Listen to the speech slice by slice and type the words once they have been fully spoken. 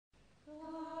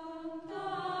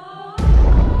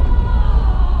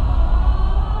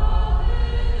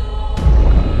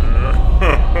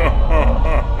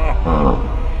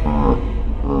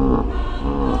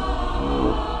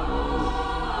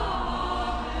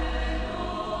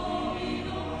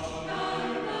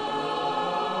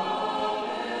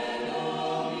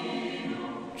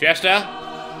Chester,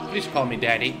 please call me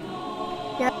Daddy.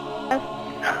 Yes.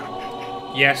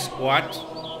 Yes, what?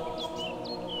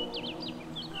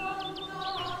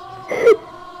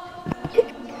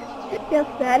 Yes,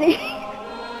 Daddy.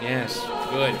 Yes,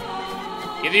 good.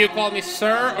 Either you call me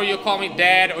sir, or you call me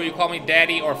dad, or you call me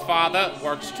daddy or father.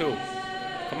 Works too.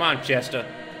 Come on, Chester.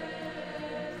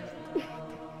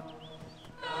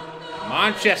 Come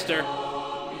on, Chester.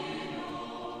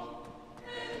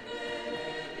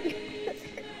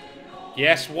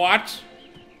 Yes, what?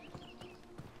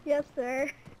 Yes,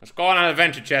 sir. Let's go on an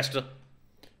adventure, Chester.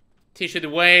 Teach you the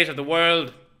ways of the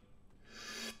world.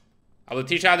 I will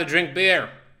teach you how to drink beer.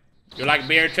 You like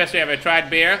beer, Chester? Have you tried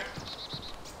beer?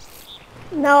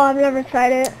 No, I've never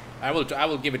tried it. I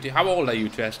will give it to you. How old are you,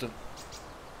 Chester?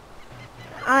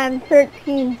 I'm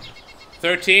 13.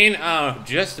 13? Oh,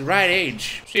 just the right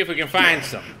age. See if we can find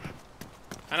some.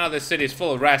 I know this city is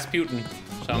full of Rasputin,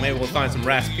 so maybe we'll find some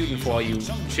Rasputin for you,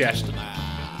 Chester.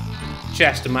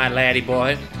 Chester, my laddie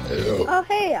boy. Oh,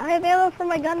 hey, I have ammo for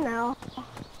my gun now.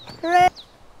 Hooray!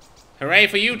 Hooray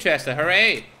for you, Chester,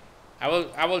 hooray!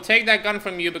 I will take that gun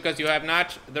from you because you have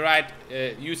not the right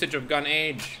usage of gun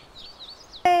age.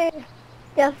 Hey.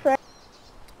 Yes, sir.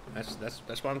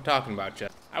 That's what I'm talking about,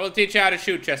 Chester. I will teach you how to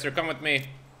shoot, Chester. Come with me.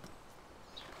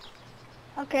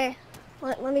 Okay.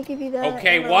 Let me give you the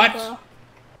Okay, ammo what? as well.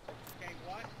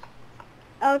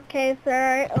 Okay,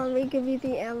 sir. Let me give you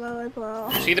the ammo as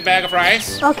well. See the bag of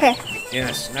rice? Okay.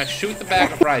 Yes. Now shoot the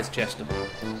bag of rice, Chester.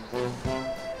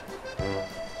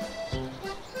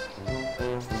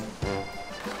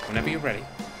 Whenever you're ready,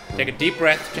 take a deep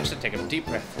breath. Chester, take a deep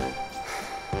breath.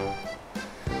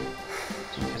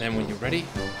 And then when you're ready,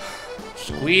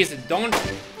 squeeze it. Don't.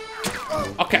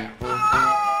 Okay.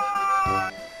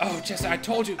 Oh, Chester, I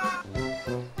told you.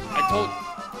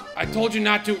 I told you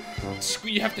not to.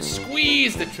 You have to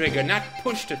squeeze the trigger, not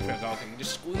push the trigger. Okay, you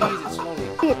just squeeze it slowly.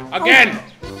 Again!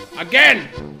 Again!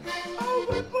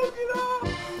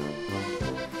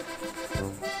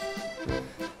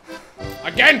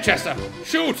 Again, Chester!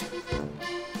 Shoot!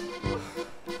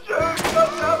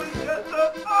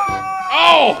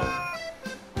 Oh!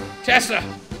 Chester!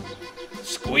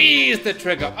 Squeeze the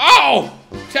trigger. Oh!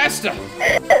 Chester!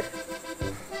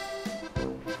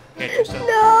 Okay, Chester.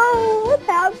 No, what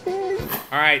happened?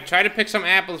 Alright, try to pick some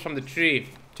apples from the tree,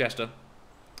 Chester.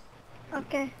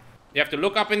 Okay. You have to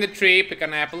look up in the tree, pick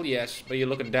an apple, yes, but you're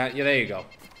looking down. Yeah, there you go.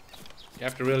 You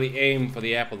have to really aim for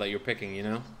the apple that you're picking, you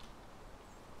know?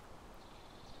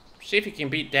 See if you can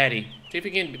beat Daddy. See if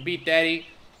you can beat Daddy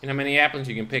and how many apples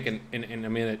you can pick in a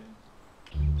minute.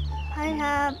 I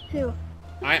have 2.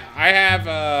 I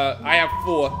have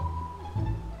 4.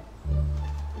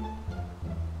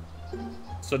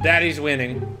 So Daddy's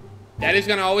winning. Daddy's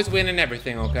gonna always win in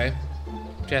everything, okay?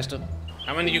 Chester,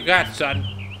 how many you got, son?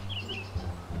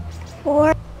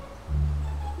 4.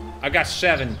 I got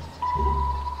 7.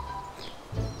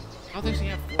 How does he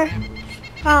have 4 apples?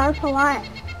 Oh, that's a lot.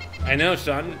 I know,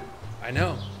 son. I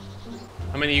know.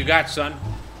 How many you got, son?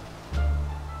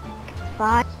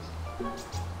 5.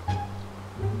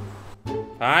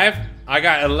 5? I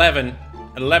got 11.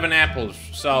 11 apples.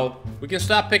 So, we can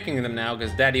stop picking them now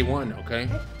because Daddy won, okay?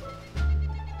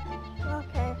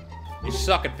 Okay. You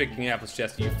suck at picking apples,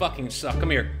 Chester. You fucking suck.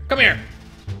 Come here. Come here.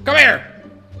 Come here.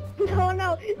 No,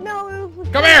 no, no. It was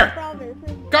Come here. promise.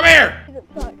 Come here. It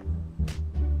sucks.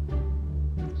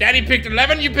 Daddy picked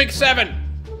 11, you picked 7.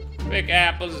 Pick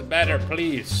apples better,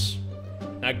 please.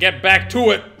 Now get back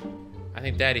to it. I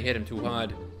think Daddy hit him too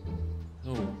hard.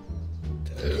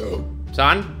 Oh.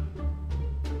 Son?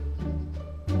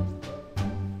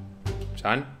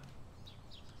 Son?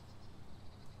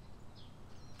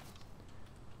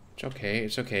 It's okay,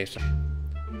 it's okay,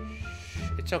 son.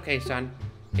 It's okay, son.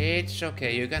 It's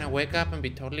okay. You're gonna wake up and be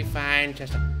totally fine,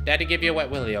 Chester. Daddy give you a wet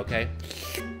willy, okay?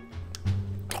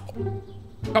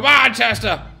 Come on,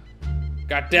 Chester!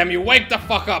 God damn you, wake the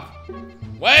fuck up!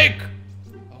 Wake!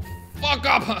 Oh, fuck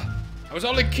up! I was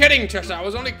only kidding, Chester. I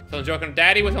was only... So joking.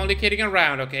 Daddy was only kidding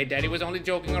around, okay? Daddy was only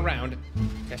joking around.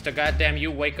 Chester, goddamn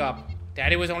you, wake up.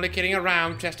 Daddy was only kidding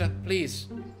around, Chester. Please.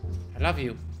 I love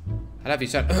you. I love you,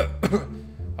 son.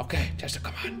 Okay, Chester,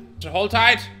 come on. So hold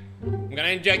tight. I'm gonna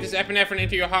inject this epinephrine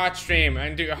into your heart stream.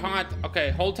 Into your heart.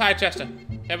 Okay, hold tight, Chester.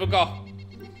 Here we go.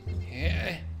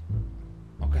 Yeah.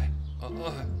 Okay.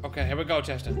 Okay, here we go,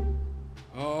 Chester.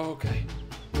 Okay.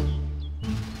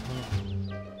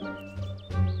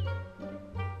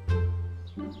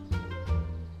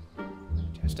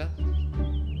 Chester?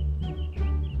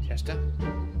 Chester?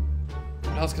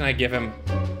 What else can I give him?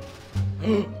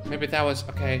 Maybe that was...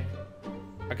 Okay.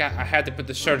 I had to put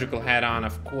the surgical hat on,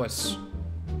 of course.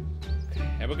 Okay,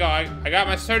 Here we go. I got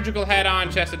my surgical hat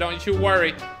on, Chester. Don't you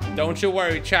worry. Don't you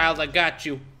worry, child. I got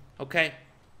you. Okay?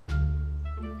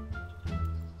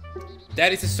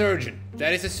 Daddy's a surgeon.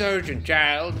 Daddy's a surgeon,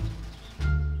 child.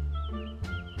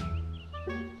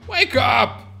 Wake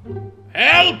up!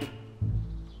 Help!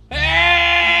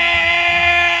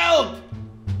 Help!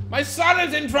 My son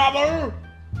is in trouble!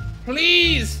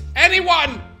 Please!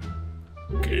 Anyone!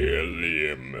 Kill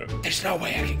him. There's no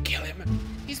way I can kill him.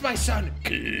 He's my son.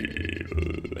 Kill him.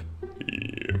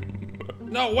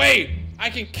 No way! I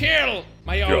can kill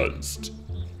my own. Just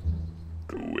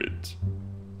do it.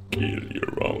 Kill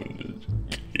your own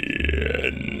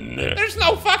skin. There's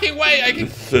no fucking way I can.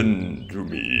 Listen to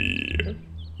me.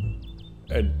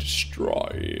 And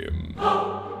destroy him.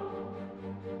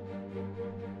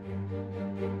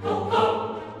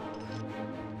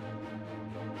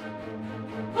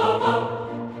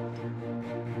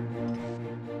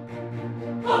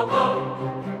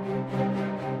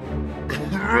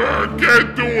 I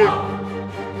can't do it!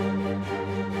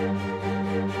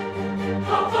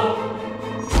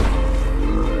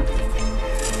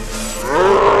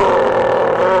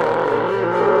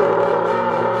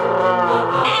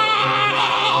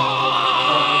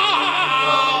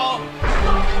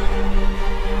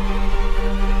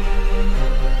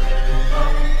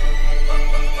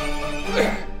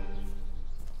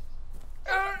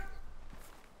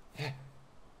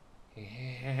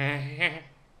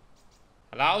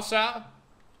 Hello, sir?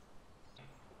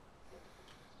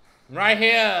 I'm right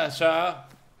here, sir.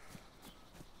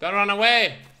 Don't run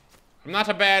away. I'm not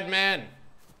a bad man.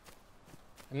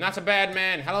 I'm not a bad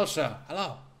man. Hello, sir.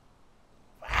 Hello.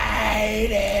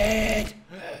 Fight it.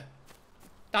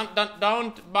 Don't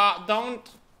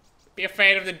be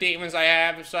afraid of the demons I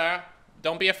have, sir.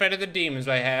 Don't be afraid of the demons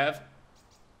I have.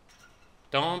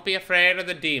 Don't be afraid of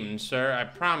the demons, sir. I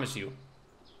promise you.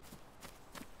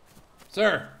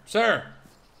 Sir, sir,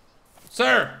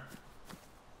 sir.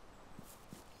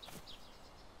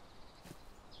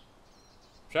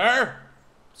 Sir?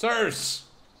 Sirs.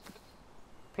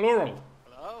 Plural.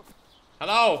 Hello?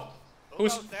 Hello?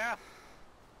 Who's there?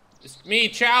 It's me,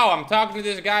 Chow. I'm talking to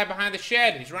this guy behind the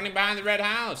shed. He's running behind the red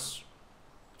house.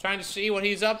 Trying to see what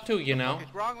he's up to, you know.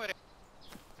 What's wrong with it?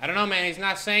 I don't know, man. He's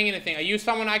not saying anything. Are you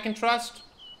someone I can trust?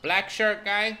 Black shirt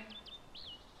guy?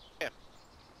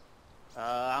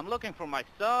 I'm looking for my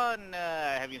son.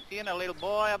 Have you seen a little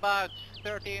boy about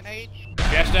 13 age?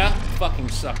 Chester? Fucking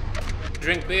suck.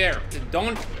 Drink beer.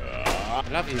 Don't. I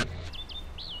love you.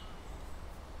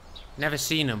 Never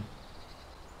seen him.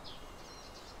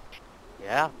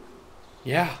 Yeah.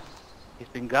 Yeah. He's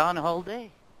been gone the whole day.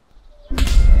 Woo!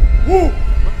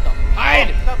 What the?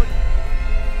 Hide! Oh, somebody-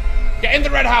 Get in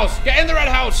the red house! Get in the red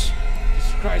house!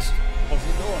 Jesus Christ. Close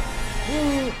the door.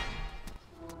 Woo!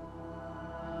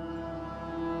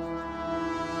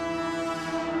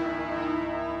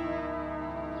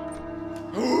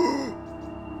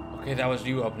 Okay, that was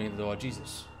you opening the door.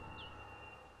 Jesus.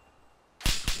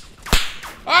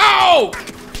 Oh!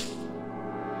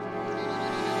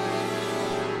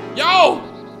 Yo!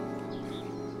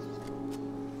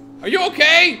 Are you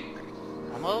okay?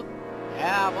 I'm all...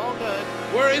 Yeah, I'm all good.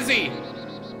 Where is he?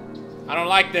 I don't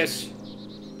like this.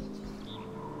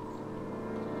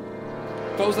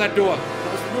 Close that door.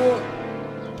 Close the door.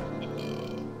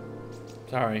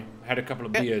 Sorry, I had a couple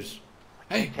of beers.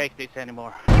 I can't take this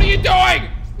anymore. What are you doing?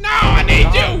 No, I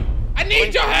need you! I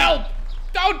need your help!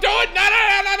 Don't do it! No,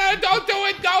 don't do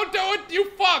it! Don't do it! You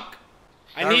fuck!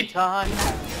 I need time.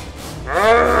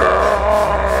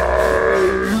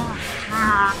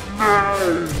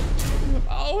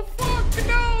 Oh fuck,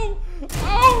 no!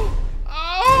 Oh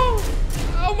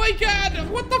my god!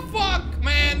 What the fuck,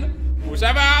 man? Who's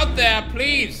ever out there,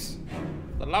 please?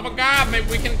 For the love of God, maybe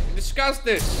we can discuss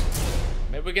this.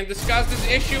 Maybe we can discuss this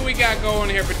issue we got going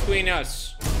here between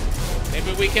us.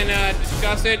 Maybe we can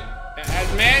discuss it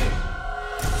as men.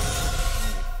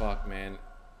 Oh, fuck, man.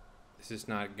 This is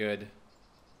not good.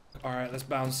 Alright, let's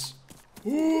bounce.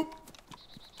 Whoop.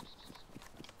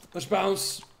 Let's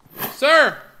bounce.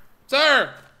 Sir!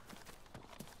 Sir!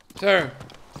 Sir!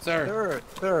 Sir!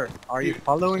 Sir, are you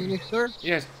following me, sir?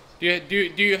 Yes. Do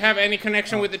you have any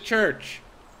connection with the church?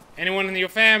 Anyone in your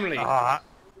family?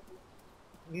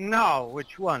 No,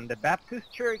 which one? The Baptist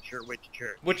church or which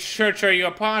church? Which church are you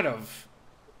a part of?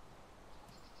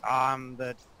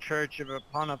 The church of the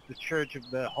Church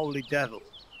of the Holy Devil.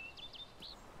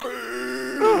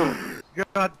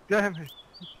 God damn it.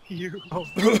 You.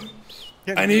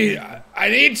 I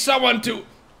need someone to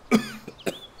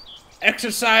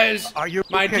exercise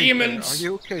my demons. Sir? Are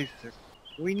you okay, sir?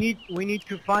 We need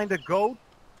to find a goat,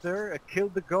 sir, kill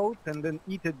the goat and then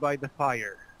eat it by the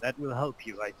fire. That will help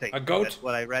you, I think. A goat? That's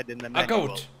what I read in the A manual.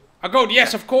 goat. A goat,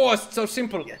 yes, of course. It's so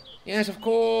simple. Yes. Yes, of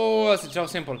course. It's so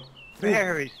simple.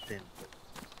 Very simple.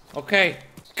 Okay.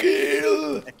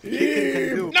 Kill A chicken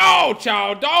can do. No,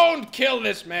 Chow, don't kill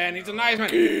this man. He's a nice man.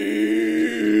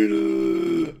 Kill.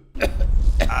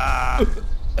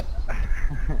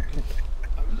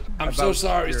 I'm so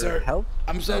sorry, your sir. health?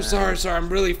 I'm so sorry, sir. I'm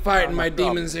really fighting my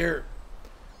demons here.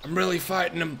 I'm really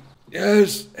fighting them.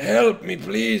 Yes, help me,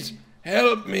 please.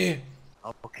 Help me.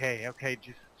 Okay,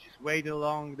 just wait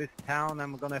along this town.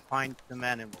 I'm gonna find some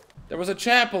animals. There was a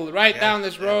chapel right Yes, down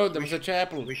this yes, road. There was a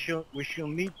chapel. We shall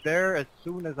meet there as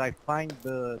soon as I find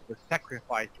the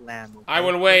sacrifice lamb. Okay? I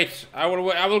will wait. I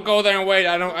will go there and wait.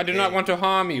 I do not Okay. want to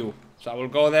harm you. So I will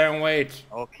go there and wait.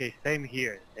 Okay, same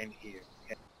here. Okay.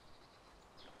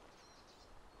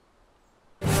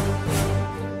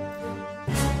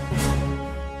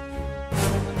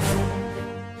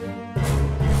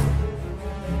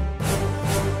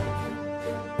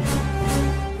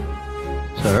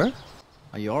 Sir,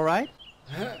 are you all right?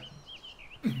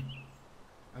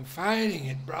 I'm fighting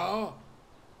it, bro.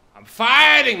 I'm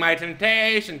fighting my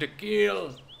temptation to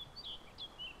kill.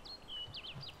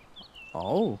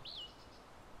 Oh.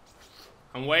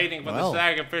 I'm waiting for Well. the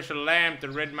sacrificial lamb to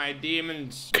rid my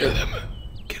demons. Kill him.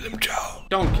 Kill him, Chow.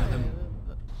 Don't kill him.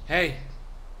 Hey.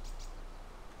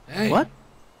 Hey. What?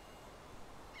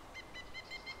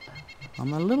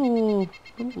 I'm a little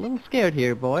scared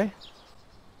here, boy.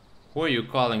 Who are you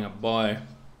calling a boy?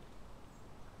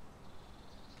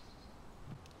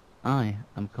 I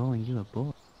am calling you a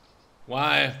boy.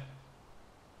 Why?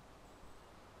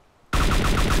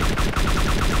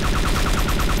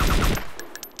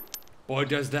 Boy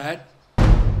does that?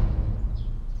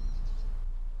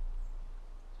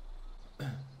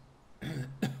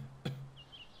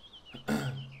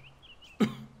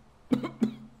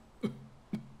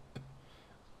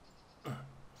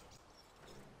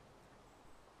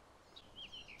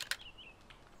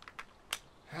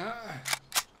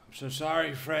 I'm so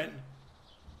sorry, friend.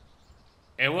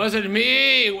 It wasn't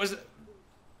me.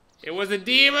 It was the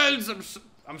demons.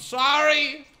 I'm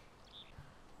sorry.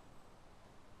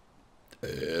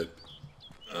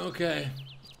 Okay.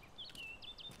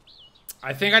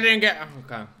 I think I didn't get.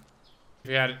 Okay.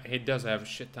 He does have a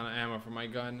shit ton of ammo for my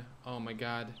gun. Oh my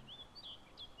god.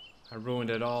 I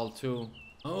ruined it all too.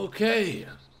 Okay.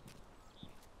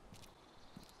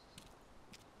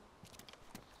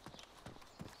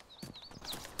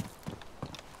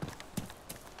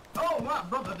 Oh, my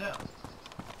brother there.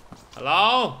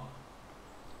 Hello?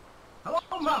 Hello,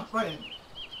 my friend.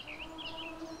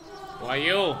 Who are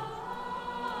you?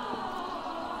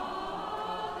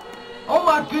 Oh,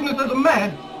 my goodness, there's a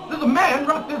man. There's a man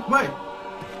right this way.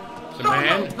 It's a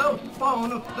man? Those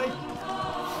spawn of Satan.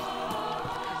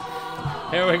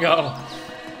 Here we go.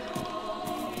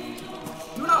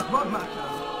 Do not run, my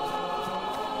child.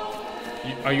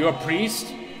 Are you a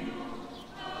priest?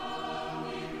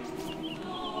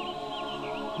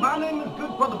 My name is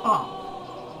Good Brother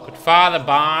Bob. Good Father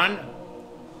Bond.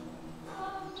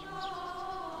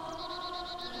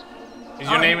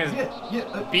 Your name is Yes,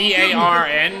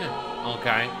 B-A-R-N?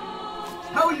 Okay.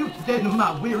 How are you today in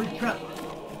my weary travel?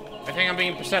 I think I'm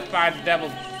being possessed by the devil,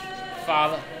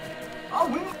 Father. Oh,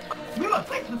 we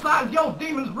must exercise your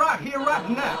demons right here, right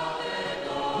now.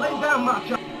 Lay down, my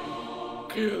child.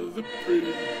 Kill the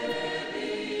priest.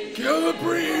 Kill the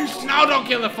priest. No, don't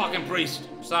kill the fucking priest.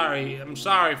 I'm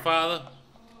sorry, Father.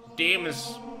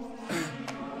 Demons.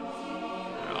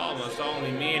 They're almost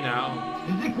only me now.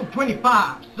 Ezekiel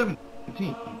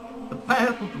 25:17. The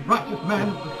path of the righteous man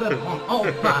is beset on all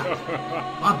sides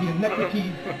by the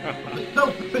iniquities of the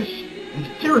selfish and the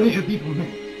tyranny of evil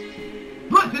men.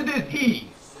 Blessed is he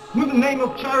who in the name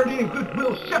of charity and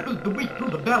goodwill shepherds the weak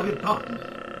through the valley of darkness.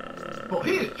 For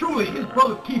he is truly his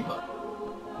brother's keeper,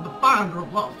 and the finder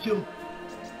of lost children.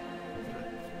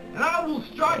 And I will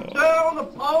strike down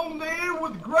upon thee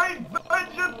with great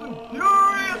vengeance and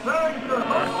furious anger.